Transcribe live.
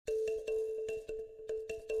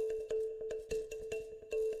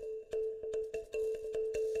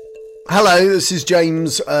Hello, this is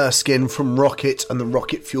James Erskine from Rocket and the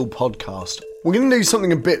Rocket Fuel podcast. We're going to do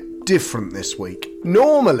something a bit different this week.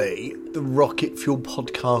 Normally, the Rocket Fuel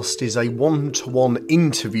podcast is a one-to-one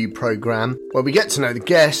interview program where we get to know the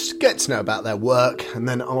guests, get to know about their work, and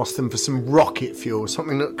then ask them for some rocket fuel,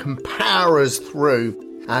 something that can power us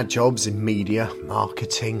through our jobs in media,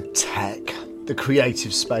 marketing, tech, the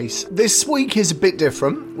creative space. This week is a bit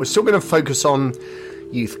different. We're still going to focus on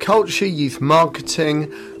youth culture, youth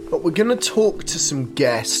marketing, but we're going to talk to some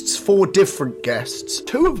guests, 4 different guests,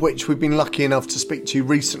 2 of which we've been lucky enough to speak to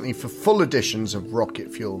recently for full editions of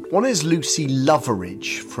Rocket Fuel. One is Lucy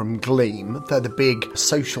Loveridge from Gleam. They're the big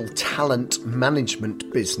social talent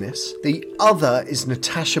management business. The other is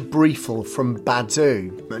Natasha Briefel from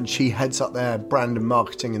Badoo, and she heads up their brand and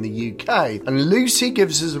marketing in the UK. And Lucy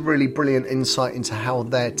gives us a really brilliant insight into how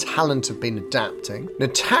their talent have been adapting.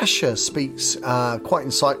 Natasha speaks quite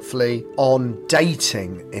insightfully on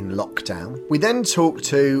dating in lockdown. We then talk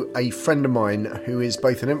to a friend of mine who is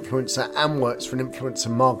both an influencer and works for an influencer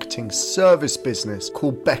marketing service business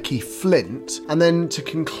called Becky Flint. And then to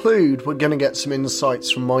conclude, we're going to get some insights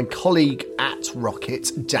from my colleague at Rocket,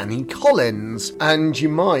 Danny Collins. And you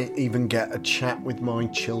might even get a chat with my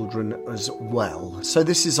children as well. So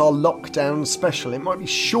this is our lockdown special. It might be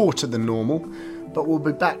shorter than normal, but we'll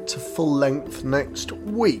be back to full length next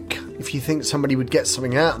week. If you think somebody would get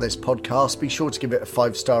something out of this podcast, be sure to give it a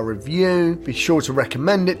 5-star review, be sure to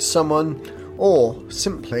recommend it to someone, or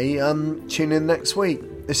simply tune in next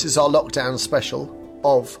week. This is our lockdown special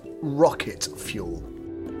of Rocket Fuel.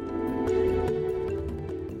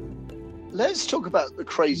 Let's talk about the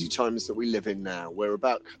crazy times that we live in now. We're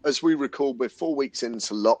about, as we recall, we're 4 weeks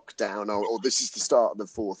into lockdown, or this is the start of the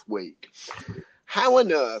 4th week. How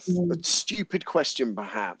on earth, a stupid question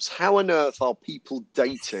perhaps, how on earth are people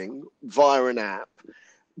dating via an app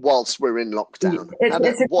whilst we're in lockdown?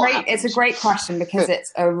 It's a great question because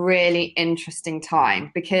it's a really interesting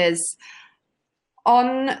time. Because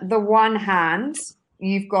on the one hand,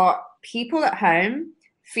 you've got people at home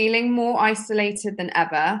feeling more isolated than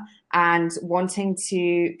ever and wanting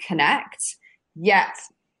to connect, yet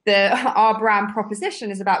our brand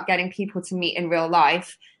proposition is about getting people to meet in real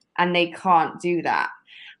life, and they can't do that.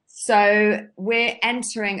 So we're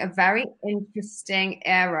entering a very interesting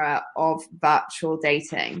era of virtual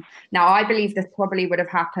dating. Now, I believe this probably would have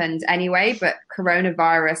happened anyway, but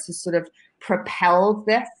coronavirus has sort of propelled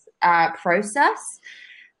this process.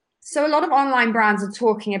 So a lot of online brands are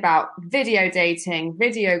talking about video dating,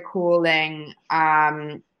 video calling,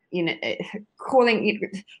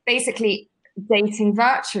 basically dating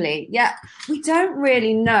virtually. Yet we don't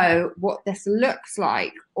really know what this looks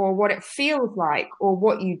like or what it feels like or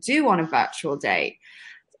what you do on a virtual date.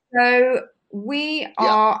 So we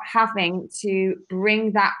are having to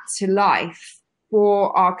bring that to life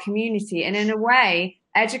for our community and in a way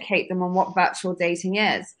educate them on what virtual dating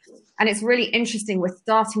is. And it's really interesting. We're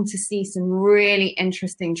starting to see some really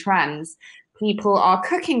interesting trends. People are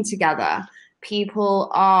cooking together. People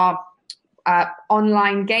are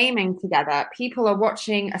online gaming together. People are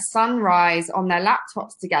watching a sunrise on their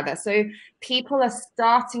laptops together. So people are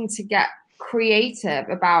starting to get creative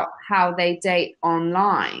about how they date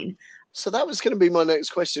online. So that was going to be my next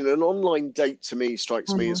question. An online date to me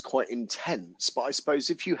strikes me as quite intense, but I suppose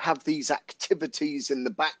if you have these activities in the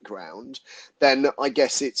background, then I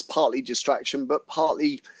guess it's partly distraction, but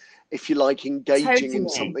partly, if you like, engaging in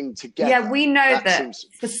something together. Yeah, we know that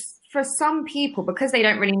for some people, because they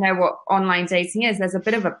don't really know what online dating is, there's a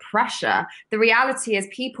bit of a pressure. The reality is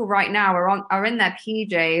people right now are in their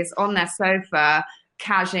PJs, on their sofa,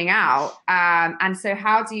 cashing out. And so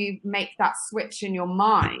how do you make that switch in your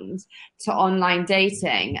mind to online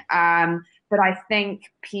dating? But I think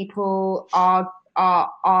people are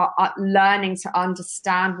learning to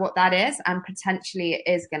understand what that is, and potentially it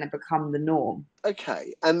is going to become the norm.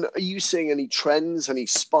 Okay. And are you seeing any trends, any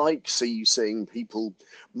spikes? Are you seeing people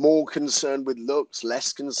more concerned with looks,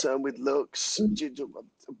 less concerned with looks?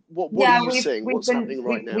 What are you seeing? What's happening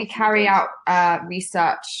right now? We carry out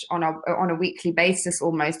research on a weekly basis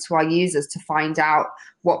almost to our users to find out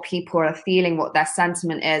what people are feeling, what their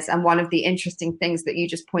sentiment is. And one of the interesting things that you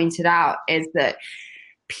just pointed out is that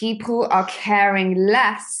people are caring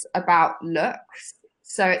less about looks,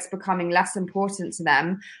 so it's becoming less important to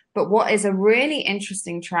them. But what is a really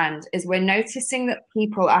interesting trend is we're noticing that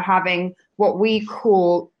people are having what we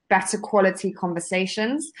call better quality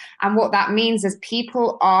conversations. And what that means is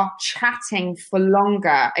people are chatting for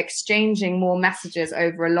longer, exchanging more messages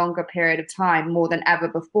over a longer period of time, more than ever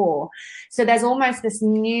before. So there's almost this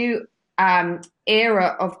new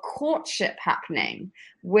era of courtship happening.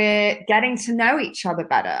 We're getting to know each other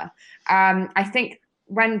better. I think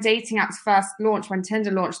when dating apps first launched, when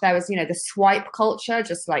Tinder launched, there was, the swipe culture,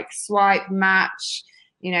 just like swipe, match,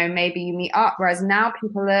 maybe you meet up. Whereas now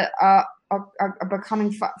people are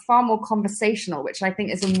becoming far more conversational, which I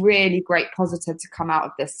think is a really great positive to come out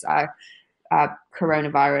of this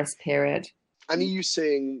coronavirus period. And you're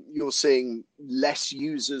seeing less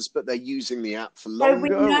users, but they're using the app for longer? So we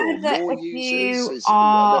know that if you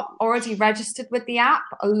are already registered with the app,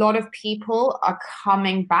 a lot of people are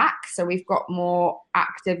coming back. So we've got more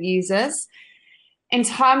active users. In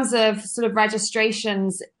terms of sort of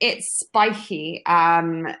registrations, it's spiky.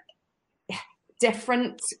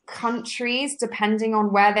 Different countries, depending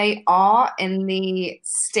on where they are in the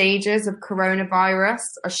stages of coronavirus,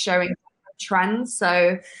 are showing trends.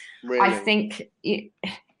 So really? I think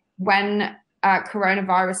when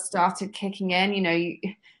coronavirus started kicking in,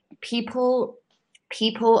 people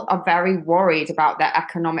are very worried about their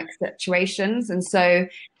economic situations. And so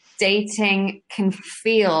dating can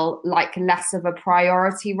feel like less of a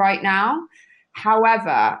priority right now.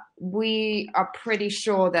 However, we are pretty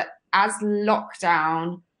sure that as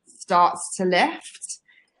lockdown starts to lift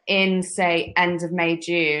in, say, end of May,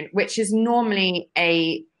 June, which is normally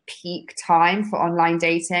a peak time for online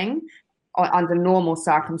dating under normal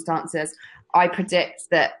circumstances, I predict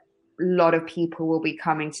that a lot of people will be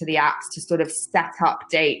coming to the apps to sort of set up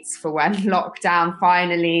dates for when lockdown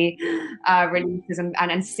finally releases,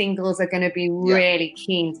 and singles are going to be really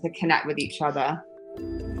keen to connect with each other.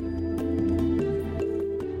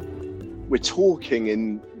 We're talking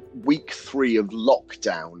in week 3 of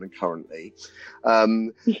lockdown currently.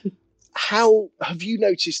 How have you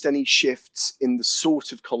noticed any shifts in the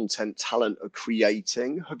sort of content talent are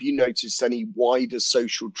creating? Have you noticed any wider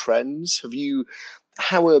social trends?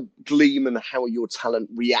 How are Gleam and how are your talent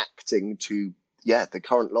reacting to the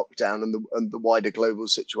current lockdown and the wider global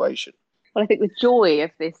situation? Well, I think the joy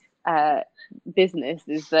of this business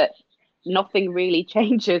is that nothing really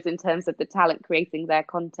changes in terms of the talent creating their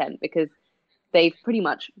content, because they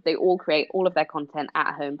all create all of their content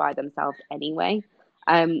at home by themselves anyway.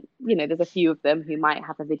 There's a few of them who might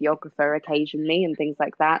have a videographer occasionally and things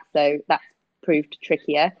like that, so that's proved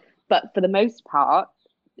trickier. But for the most part,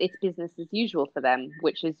 it's business as usual for them,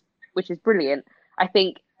 which is brilliant. I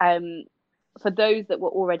think for those that were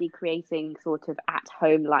already creating sort of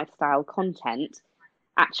at-home lifestyle content,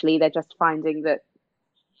 actually they're just finding that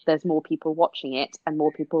there's more people watching it and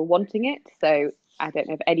more people wanting it. So I don't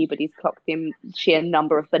know if anybody's clocked the sheer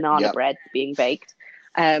number of banana breads being baked.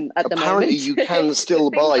 At the moment. Apparently you can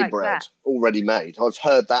still buy like bread already made. I've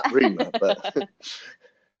heard that rumour, but it's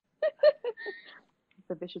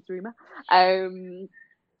a vicious rumour. There's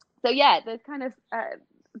kind of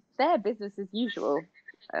their business as usual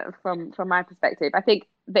from my perspective. I think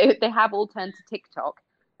they have all turned to TikTok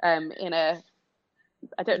in a,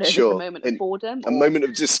 I don't know if it's a moment of boredom, a moment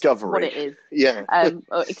of discovery. What it is,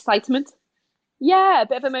 or excitement. Yeah, a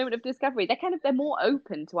bit of a moment of discovery. They're more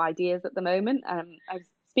open to ideas at the moment. I was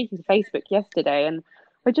speaking to Facebook yesterday, and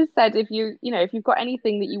I just said, if you've got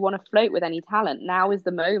anything that you want to float with any talent, now is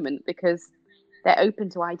the moment, because they're open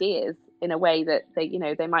to ideas in a way that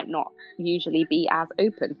they might not usually be as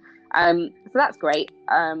open. So that's great.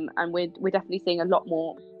 And we're definitely seeing a lot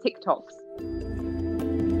more TikToks.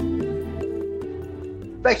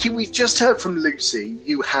 Becky, we've just heard from Lucy.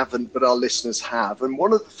 You haven't, but our listeners have. And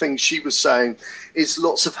one of the things she was saying is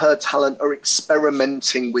lots of her talent are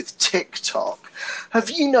experimenting with TikTok.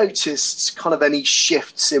 Have you noticed kind of any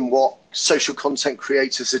shifts in what social content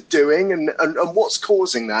creators are doing, and what's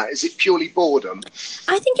causing that? Is it purely boredom?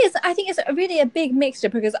 I think it's really a big mixture,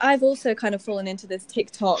 because I've also kind of fallen into this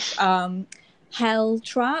TikTok hell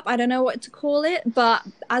trap. I don't know what to call it, but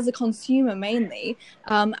as a consumer mainly,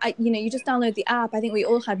 you just download the app. I think we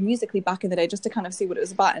all had Musical.ly back in the day just to kind of see what it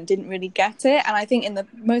was about and didn't really get it. And I think in the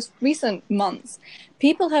most recent months,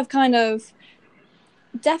 people have kind of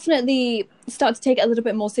definitely started to take it a little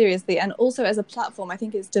bit more seriously. And also as a platform, I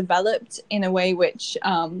think it's developed in a way which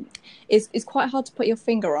is quite hard to put your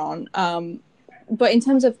finger on. But in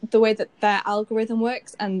terms of the way that their algorithm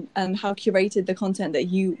works and how curated the content that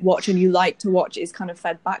you watch and you like to watch is kind of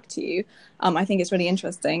fed back to you, I think it's really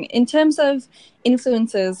interesting. In terms of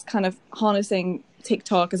influencers kind of harnessing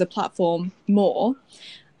TikTok as a platform more,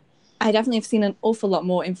 I definitely have seen an awful lot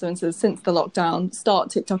more influencers since the lockdown start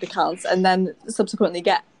TikTok accounts and then subsequently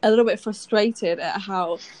get a little bit frustrated at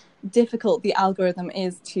how difficult the algorithm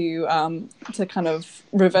is to kind of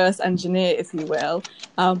reverse engineer, if you will.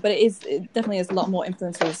 But it definitely is a lot more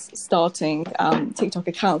influencers starting TikTok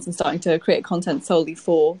accounts and starting to create content solely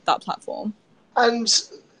for that platform. And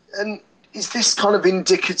Is this kind of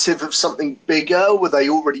indicative of something bigger? Were they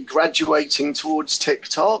already graduating towards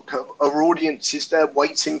TikTok? Are audiences there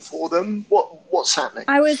waiting for them? What's happening?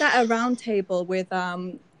 I was at a roundtable with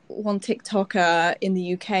one TikToker in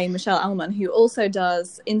the UK, Michelle Elman, who also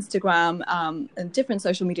does Instagram and different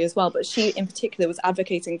social media as well. But she in particular was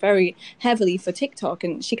advocating very heavily for TikTok.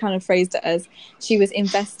 And she kind of phrased it as she was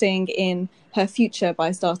investing in her future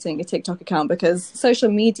by starting a TikTok account, because social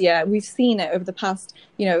media, we've seen it over the past,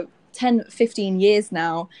 10, 15 years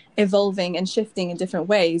now, evolving and shifting in different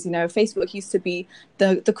ways. Facebook used to be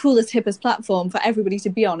the coolest, hippest platform for everybody to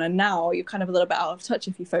be on, and now you're kind of a little bit out of touch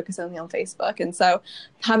if you focus only on Facebook. And so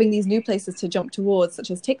having these new places to jump towards, such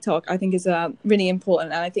as TikTok, I think is really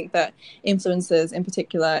important. And I think that influencers in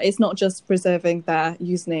particular, it's not just preserving their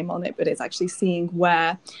username on it, but it's actually seeing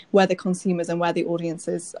where the consumers and where the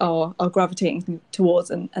audiences are gravitating towards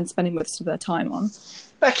and spending most of their time on.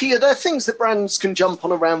 Becky, are there things that brands can jump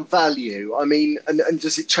on around value? I mean, and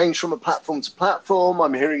does it change from a platform to platform?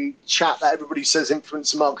 I'm hearing chat that everybody says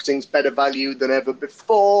influencer marketing is better value than ever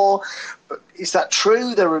before. But is that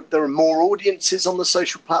true? There are more audiences on the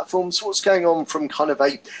social platforms. What's going on from kind of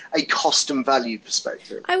a cost and value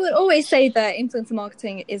perspective? I would always say that influencer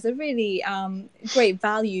marketing is a really great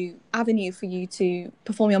value avenue for you to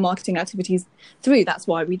perform your marketing activities through. That's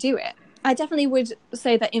why we do it. I definitely would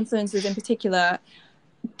say that influencers in particular,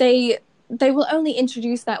 they will only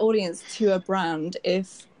introduce their audience to a brand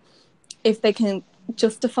if they can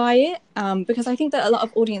justify it, because I think that a lot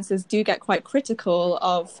of audiences do get quite critical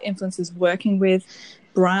of influencers working with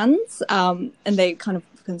brands, and they kind of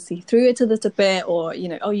can see through it a little bit, or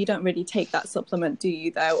oh, you don't really take that supplement, do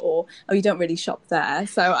you though? Or oh, you don't really shop there.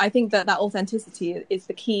 So I think that authenticity is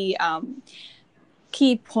the key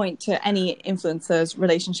point to any influencer's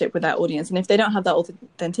relationship with their audience. And if they don't have that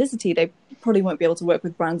authenticity, they probably won't be able to work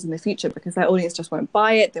with brands in the future, because their audience just won't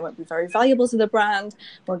buy it. They won't be very valuable to the brand,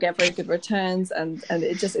 won't get very good returns, and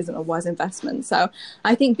it just isn't a wise investment. So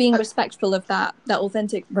I think being respectful of that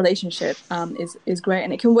authentic relationship is great,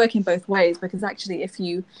 and it can work in both ways, because actually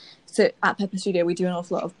so at Pepper Studio, we do an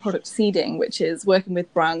awful lot of product seeding, which is working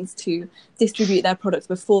with brands to distribute their products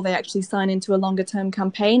before they actually sign into a longer term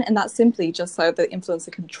campaign. And that's simply just so the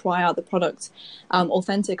influencer can try out the product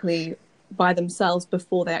authentically by themselves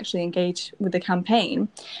before they actually engage with the campaign.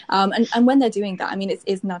 And when they're doing that, I mean,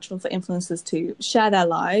 it's natural for influencers to share their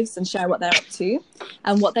lives and share what they're up to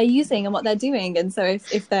and what they're using and what they're doing. And so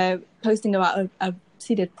if they're posting about a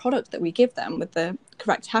seeded product that we give them with the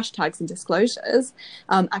correct hashtags and disclosures,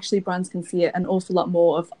 actually brands can see an awful lot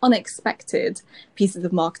more of unexpected pieces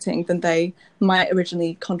of marketing than they might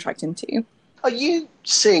originally contract into. Are you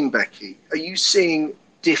seeing, Becky,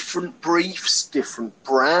 different briefs, different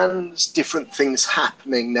brands, different things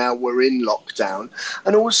happening now we're in lockdown?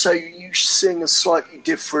 And also, are you seeing a slightly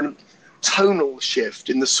different tonal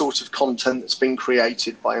shift in the sort of content that's been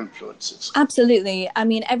created by influencers? Absolutely. I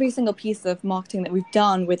mean, every single piece of marketing that we've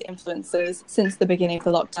done with influencers since the beginning of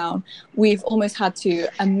the lockdown, we've almost had to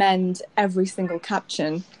amend every single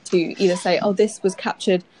caption to either say, oh, this was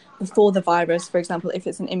captured before the virus, for example, if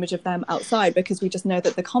it's an image of them outside, because we just know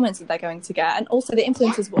that the comments that they're going to get, and also the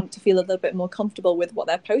influencers want to feel a little bit more comfortable with what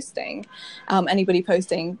they're posting. Anybody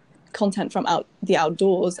posting content from the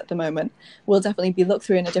outdoors at the moment will definitely be looked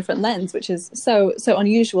through in a different lens, which is so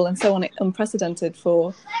unusual and so unprecedented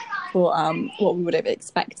for what we would have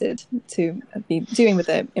expected to be doing with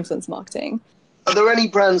the influence marketing. Are there any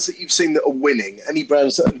brands that you've seen that are winning? Any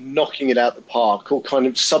brands that are knocking it out the park, or kind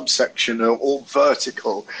of subsection or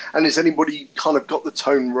vertical? And has anybody kind of got the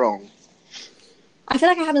tone wrong? I feel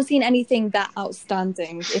like I haven't seen anything that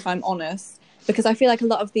outstanding, if I'm honest, because I feel like a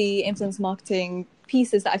lot of the influence marketing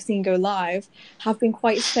pieces that I've seen go live have been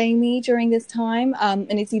quite samey during this time, and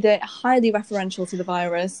it's either highly referential to the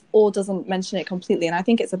virus or doesn't mention it completely. And I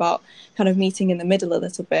think it's about kind of meeting in the middle a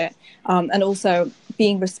little bit, and also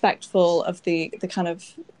being respectful of the kind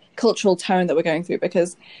of cultural tone that we're going through,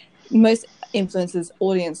 because most influencers'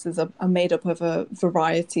 audiences are made up of a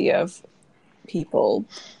variety of people,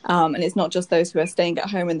 and it's not just those who are staying at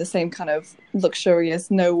home in the same kind of luxurious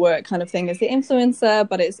no work kind of thing as the influencer,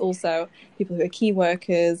 but it's also people who are key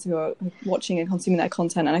workers who are watching and consuming their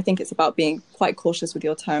content. And I think it's about being quite cautious with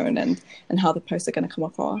your tone and how the posts are going to come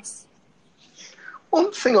across.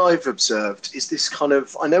 One thing I've observed is this kind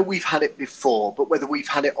of, I know we've had it before, but whether we've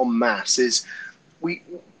had it en masse, is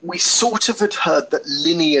we sort of had heard that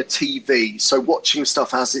linear TV, so watching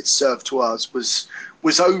stuff as it's served to us, was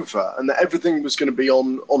was over and that everything was going to be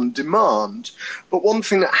on demand. But one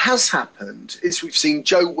thing that has happened is we've seen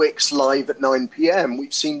Joe Wicks live at 9 p.m.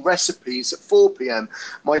 We've seen recipes at 4 p.m.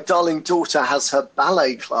 My darling daughter has her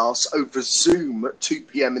ballet class over Zoom at 2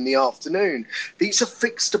 p.m. in the afternoon. These are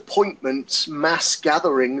fixed appointments, mass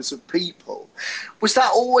gatherings of people. Was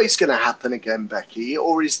that always going to happen again, Becky?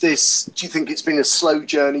 Or do you think it's been a slow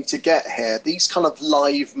journey to get here? These kind of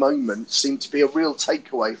live moments seem to be a real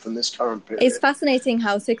takeaway from this current period. It's fascinating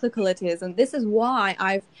how cyclical it is. And this is why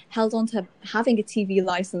I've held on to having a TV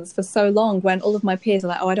license for so long, when all of my peers are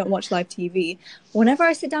like, oh, I don't watch live TV. Whenever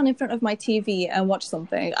I sit down in front of my TV and watch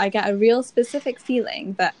something, I get a real specific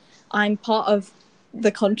feeling that I'm part of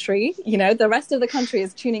the country. You know, the rest of the country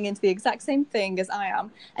is tuning into the exact same thing as I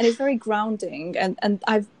am. And it's very grounding. And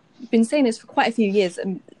I've been saying this for quite a few years.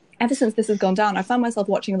 And ever since this has gone down, I found myself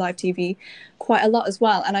watching live TV quite a lot as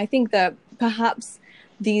well. And I think that perhaps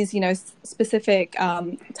these, specific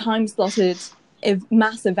time-slotted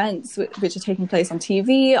mass events which are taking place on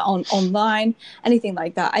TV, online, anything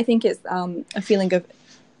like that, I think it's a feeling of,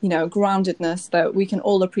 groundedness that we can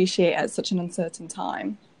all appreciate at such an uncertain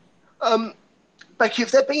time. Becky,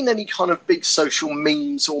 have there been any kind of big social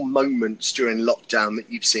memes or moments during lockdown that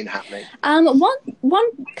you've seen happening? One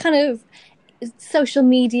kind of social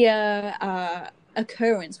media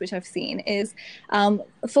occurrence which I've seen is,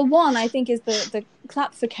 for one, I think is the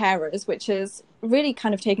clap for carers, which is really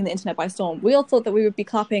kind of taken the internet by storm. We all thought that we would be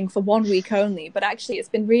clapping for 1 week only, but actually it's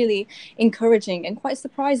been really encouraging and quite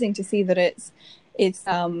surprising to see that it's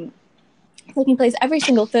taking place every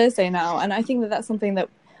single Thursday now. And I think that that's something that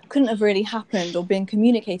couldn't have really happened or been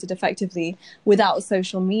communicated effectively without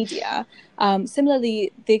social media.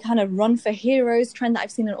 Similarly, the kind of run for heroes trend that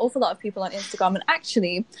I've seen an awful lot of people on Instagram, and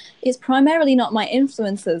actually it's primarily not my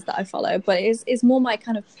influencers that I follow, but it's more my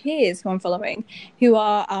kind of peers who I'm following, who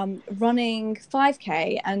are running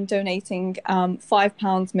 5k and donating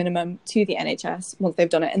 £5 minimum to the NHS once they've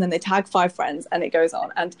done it, and then they tag 5 friends and it goes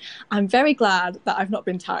on. And I'm very glad that I've not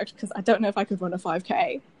been tagged, because I don't know if I could run a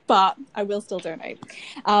 5k, but I will still donate.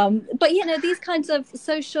 But these kinds of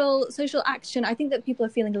social action, I think that people are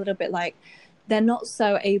feeling a little bit like they're not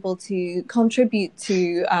so able to contribute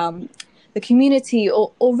to the community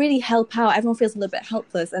or really help out. Everyone feels a little bit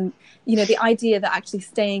helpless. And, the idea that actually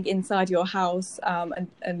staying inside your house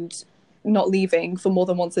and not leaving for more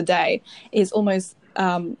than once a day is almost,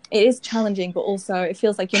 it is challenging, but also it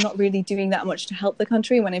feels like you're not really doing that much to help the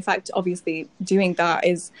country, when in fact, obviously, doing that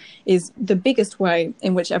is the biggest way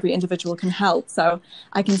in which every individual can help. So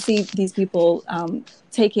I can see these people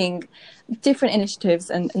taking different initiatives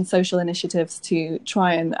and social initiatives to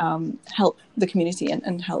try and help the community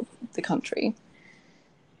and help the country.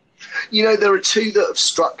 There are two that have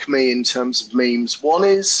struck me in terms of memes. One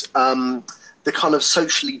is the kind of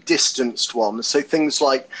socially distanced one. So things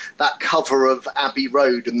like that cover of Abbey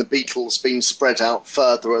Road and the Beatles being spread out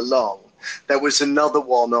further along. There was another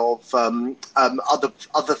one of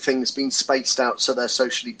other things being spaced out so they're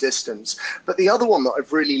socially distanced. But the other one that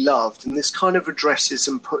I've really loved, and this kind of addresses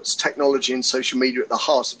and puts technology and social media at the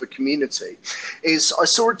heart of a community, is I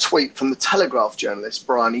saw a tweet from the Telegraph journalist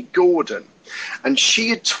Bryony Gordon. And she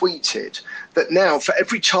had tweeted that now for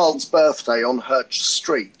every child's birthday on her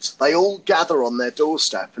street, they all gather on their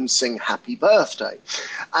doorstep and sing happy birthday.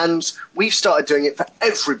 And we've started doing it for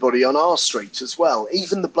everybody on our street as well,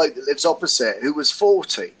 even the bloke that lives opposite who was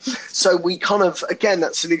 40. So we kind of, again,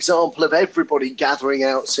 that's an example of everybody gathering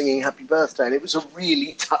out singing happy birthday. And it was a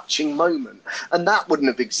really touching moment. And that wouldn't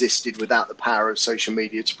have existed without the power of social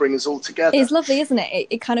media to bring us all together. It's lovely, isn't it?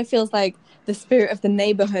 It kind of feels like the spirit of the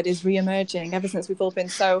neighborhood is re-emerging ever since we've all been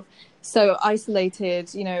so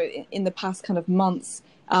isolated, in the past kind of months,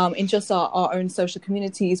 in just our own social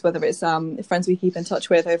communities, whether it's friends we keep in touch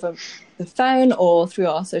with over the phone or through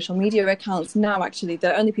our social media accounts. Now, actually,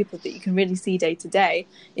 the only people that you can really see day to day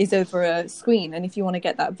is over a screen. And if you want to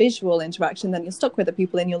get that visual interaction, then you're stuck with the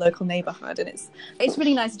people in your local neighborhood. And it's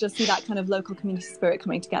really nice to just see that kind of local community spirit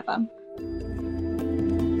coming together.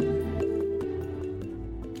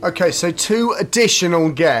 Okay, so 2 additional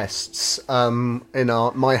guests in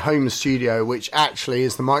my home studio, which actually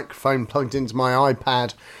is the microphone plugged into my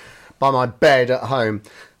iPad by my bed at home.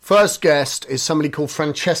 First guest is somebody called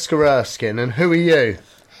Francesca Erskine, and who are you?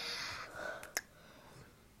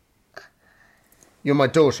 You're my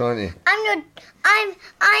daughter, aren't you?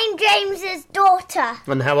 I'm James's daughter.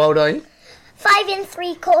 And how old are you? 5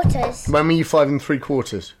 3/4. When were you 5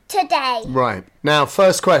 3/4? Today. Right. Now,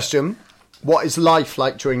 first question. What is life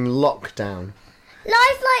like during lockdown?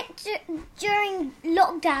 Life during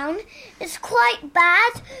lockdown is quite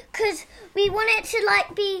bad because we want it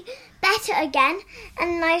to be better again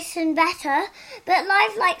and nice and better. But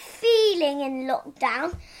life feeling in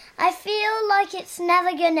lockdown, I feel like it's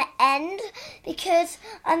never gonna end because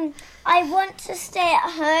I want to stay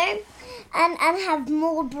at home and have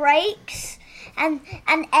more breaks and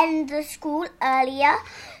end the school earlier.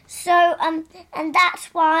 So and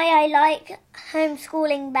that's why I like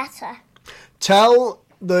homeschooling better. Tell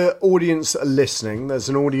the audience that are listening, there's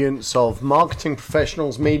an audience of marketing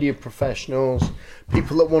professionals, media professionals,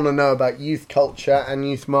 people that want to know about youth culture and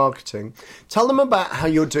youth marketing. Tell them about how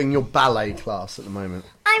you're doing your ballet class at the moment.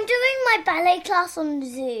 I'm doing my ballet class on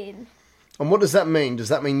Zoom. And what does that mean? Does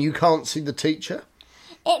that mean you can't see the teacher?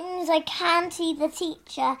 It means I can see the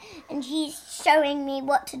teacher and he's showing me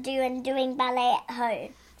what to do and doing ballet at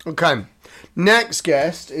home. Okay. Next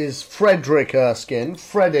guest is Frederick Erskine.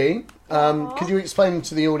 Freddie, could you explain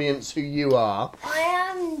to the audience who you are? I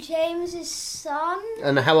am James's son.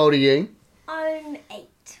 And how old are you? I'm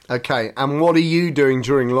 8. Okay, and what are you doing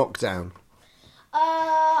during lockdown?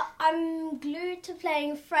 I'm glued to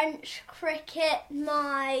playing French cricket,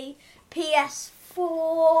 my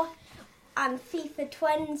PS4 and FIFA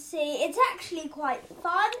 20. It's actually quite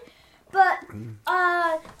fun, but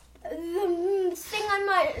the thing I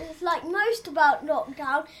might like most about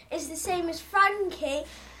lockdown is the same as Frankie.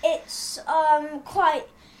 It's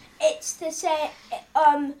the same.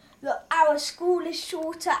 That our school is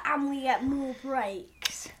shorter and we get more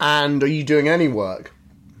breaks. And are you doing any work?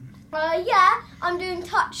 Yeah, I'm doing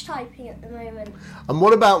touch typing at the moment. And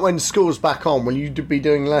what about when school's back on? Will you be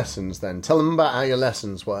doing lessons then? Tell them about how your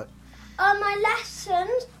lessons work. My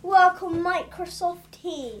lessons work on Microsoft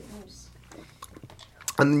Teams.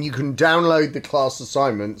 And then you can download the class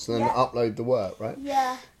assignments and then upload the work, right?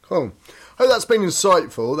 Yeah. Cool. Hope that's been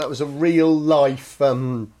insightful. That was a real life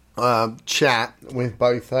chat with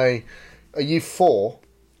both Are you 4?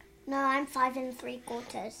 No, I'm 5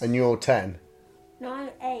 3/4. And you're 10? No, I'm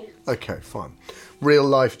 8. Okay, fine. Real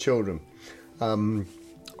life children. On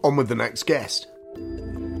with the next guest.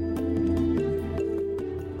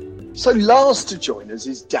 So last to join us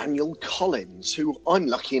is Daniel Collins, who I'm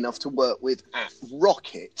lucky enough to work with at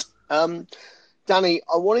Rocket. Danny,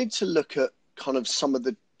 I wanted to look at kind of some of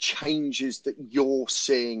the changes that you're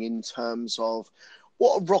seeing in terms of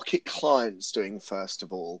what are Rocket clients doing, first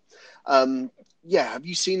of all? Have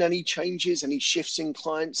you seen any changes, any shifts in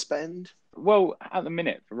client spend? Well, at the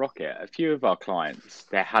minute for Rocket, a few of our clients,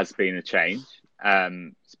 there has been a change,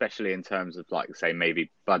 especially in terms of say maybe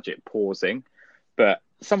budget pausing, but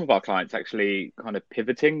some of our clients actually kind of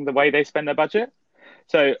pivoting the way they spend their budget.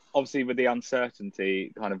 So obviously with the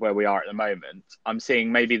uncertainty kind of where we are at the moment, I'm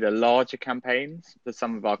seeing maybe the larger campaigns for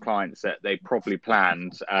some of our clients that they probably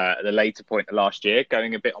planned at the later point of last year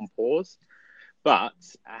going a bit on pause. But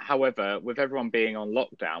however, with everyone being on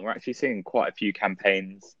lockdown, we're actually seeing quite a few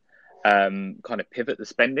campaigns kind of pivot the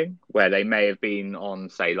spending where they may have been on,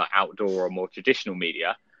 say, outdoor or more traditional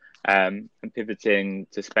media and pivoting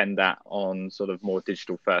to spend that on sort of more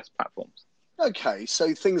digital first platforms. Okay,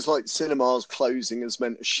 so things like cinemas closing has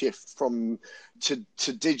meant a shift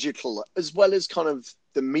to digital, as well as kind of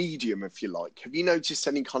the medium, if you like. Have you noticed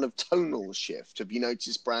any kind of tonal shift? Have you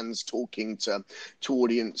noticed brands talking to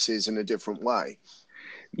audiences in a different way?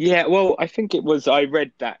 Yeah, well, I think I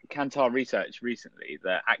read that Kantar research recently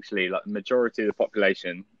that actually the majority of the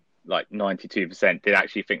population, 92%, did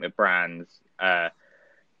actually think that brands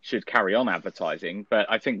should carry on advertising. But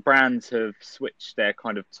I think brands have switched their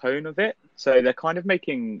kind of tone of it. So they're kind of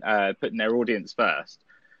putting their audience first.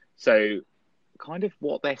 So kind of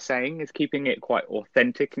what they're saying is keeping it quite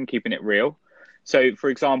authentic and keeping it real. So for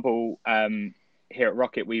example, here at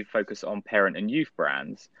Rocket, we focus on parent and youth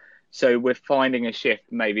brands. So we're finding a shift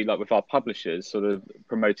maybe with our publishers sort of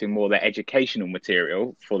promoting more their educational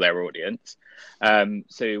material for their audience.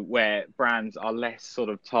 So where brands are less sort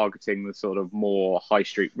of targeting the sort of more high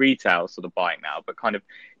street retail sort of buying now, but kind of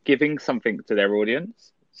giving something to their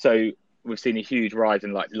audience. So we've seen a huge rise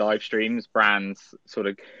in live streams, brands sort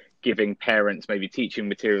of giving parents maybe teaching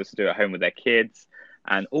materials to do at home with their kids.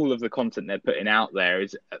 And all of the content they're putting out there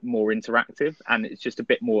is more interactive and it's just a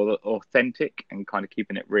bit more authentic and kind of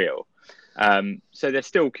keeping it real. So they're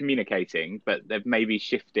still communicating, but they've maybe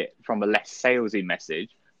shifted from a less salesy message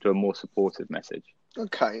to a more supportive message.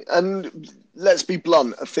 Okay, and let's be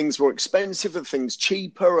blunt. Are things more expensive? Are things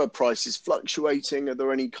cheaper? Are prices fluctuating? Are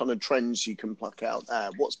there any kind of trends you can pluck out there?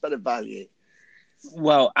 What's better value?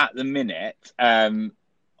 Well, at the minute,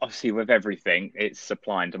 obviously with everything, it's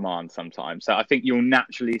supply and demand sometimes. So I think you'll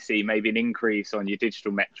naturally see maybe an increase on your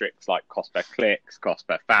digital metrics like cost per clicks, cost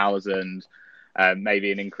per thousand,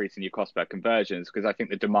 maybe an increase in your cost per conversions, because I think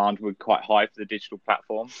the demand would be quite high for the digital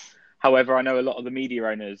platform. However, I know a lot of the media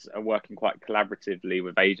owners are working quite collaboratively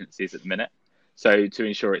with agencies at the minute. So to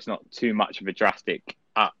ensure it's not too much of a drastic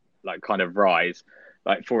kind of rise.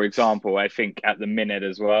 Like, for example, I think at the minute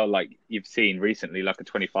as well, like you've seen recently, like a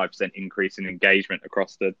 25% increase in engagement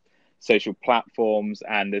across the social platforms.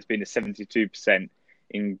 And there's been a 72%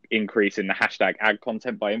 increase in the hashtag ad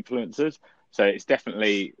content by influencers. So it's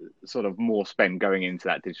definitely sort of more spend going into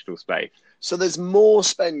that digital space. So there's more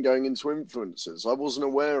spend going into influencers. I wasn't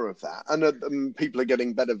aware of that. And people are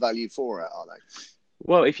getting better value for it, are they?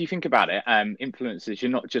 Well, if you think about it, influencers, you're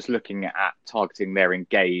not just looking at targeting their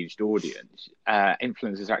engaged audience.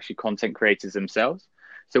 Influencers are actually content creators themselves.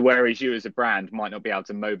 So whereas you as a brand might not be able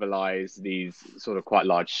to mobilize these sort of quite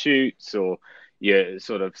large shoots, or you're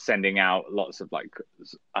sort of sending out lots of like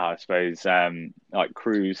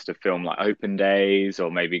crews to film like open days, or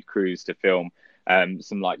maybe crews to film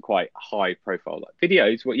some like quite high profile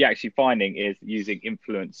videos, what you're actually finding is using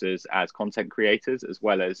influencers as content creators, as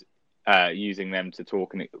well as using them to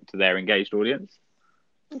talk to their engaged audience.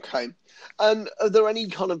 Okay. And are there any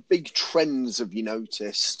kind of big trends have you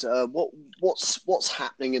noticed? What's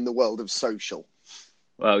happening in the world of social?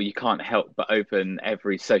 Well, you can't help but open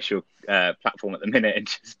every social platform at the minute and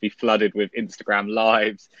just be flooded with Instagram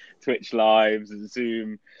lives, Twitch lives,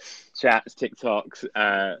 Zoom chats, TikToks.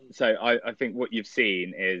 So I think what you've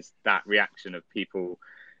seen is that reaction of people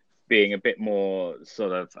being a bit more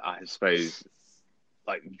sort of, I suppose,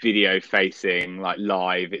 like video facing, like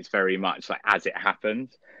live. It's very much like as it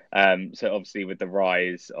happens. So obviously with the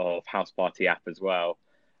rise of House Party app as well,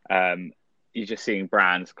 you're just seeing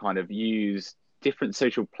brands kind of use different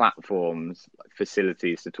social platforms, like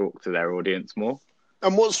facilities, to talk to their audience more.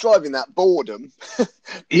 And what's driving that? Boredom.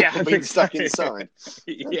 Yeah, being stuck inside.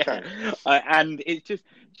 Yeah, Okay. and it's just,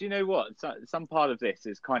 do you know what? Some part of this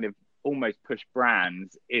is kind of almost push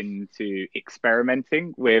brands into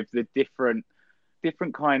experimenting with the different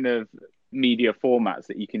kind of media formats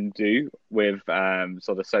that you can do with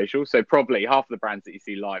sort of social. So probably half of the brands that you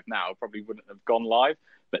see live now probably wouldn't have gone live,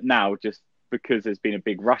 but now just because there's been a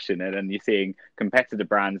big rush in it and you're seeing competitor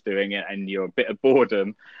brands doing it and you're a bit of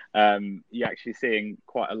boredom, you're actually seeing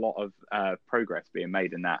quite a lot of progress being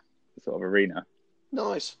made in that sort of arena.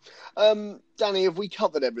 Nice. Danny, have we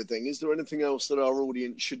covered everything? Is there anything else that our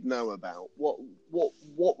audience should know about? What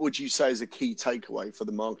would you say is a key takeaway for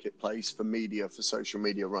the marketplace, for media, for social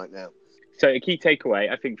media right now? So a key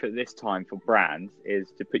takeaway, I think, for this time for brands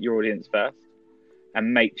is to put your audience first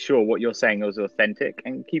and make sure what you're saying is authentic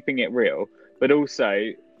and keeping it real, but also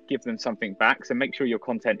give them something back. So make sure your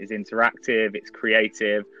content is interactive, it's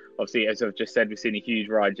creative. Obviously, as I've just said, we've seen a huge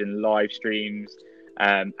rise in live streams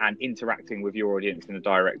and interacting with your audience in a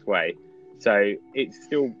direct way. So it's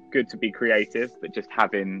still good to be creative, but just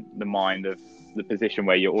having the mind of the position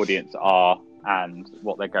where your audience are and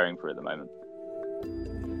what they're going through at the moment.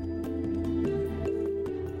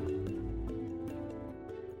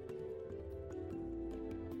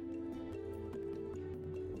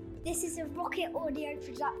 This is a Rocket Audio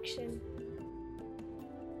production.